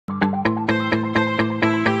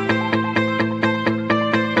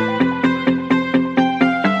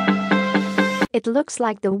It looks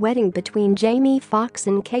like the wedding between Jamie Foxx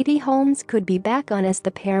and Katie Holmes could be back on, as the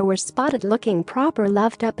pair were spotted looking proper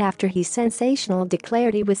loved up after he sensational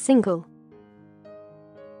declared he was single.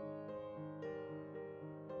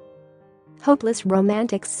 Hopeless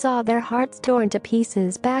romantics saw their hearts torn to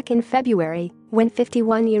pieces back in February when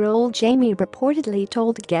 51-year-old Jamie reportedly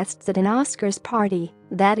told guests at an Oscars party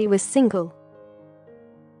that he was single.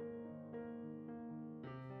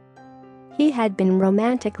 He had been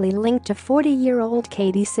romantically linked to 40-year-old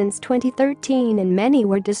Katie since 2013, and many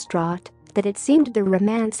were distraught that it seemed the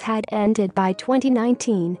romance had ended by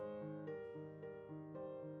 2019.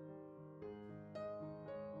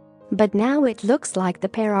 But now it looks like the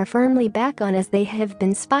pair are firmly back on, as they have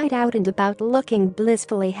been spied out and about looking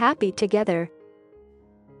blissfully happy together.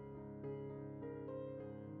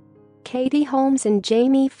 Katie Holmes and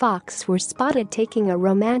Jamie Foxx were spotted taking a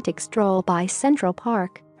romantic stroll by Central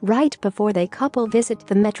Park right before the couple visit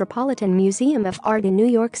the Metropolitan Museum of Art in New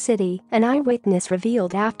York City, an eyewitness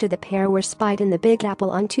revealed after the pair were spied in the Big Apple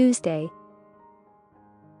on Tuesday.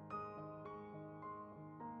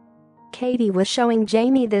 Katie was showing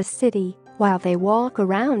Jamie this city. While they walk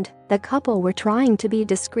around, the couple were trying to be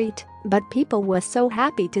discreet, but people were so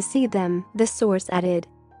happy to see them, the source added.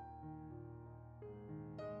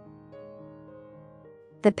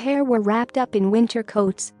 The pair were wrapped up in winter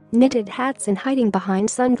coats, knitted hats and hiding behind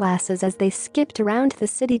sunglasses as they skipped around the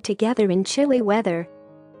city together in chilly weather.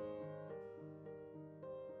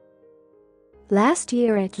 Last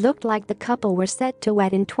year it looked like the couple were set to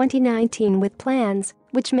wed in 2019, with plans,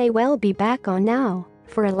 which may well be back on now,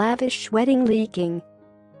 for a lavish wedding leaking.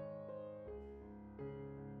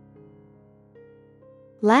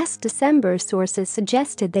 Last December, sources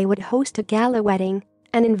suggested they would host a gala wedding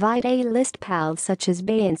and invite A-list pals such as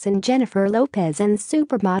Beyoncé and Jennifer Lopez and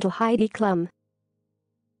supermodel Heidi Klum.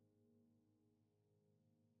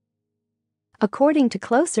 According to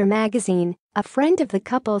Closer magazine, a friend of the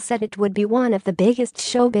couple said it would be one of the biggest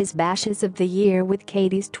showbiz bashes of the year, with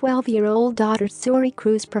Katie's 12-year-old daughter Suri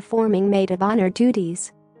Cruise performing maid of honor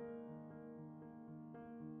duties.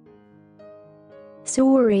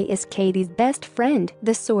 Suri is Katie's best friend,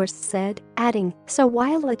 the source said, adding, "So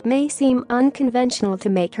while it may seem unconventional to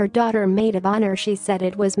make her daughter maid of honor, she said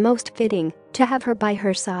it was most fitting to have her by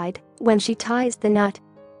her side when she ties the knot."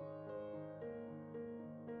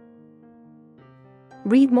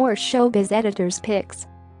 Read More Showbiz editor's picks.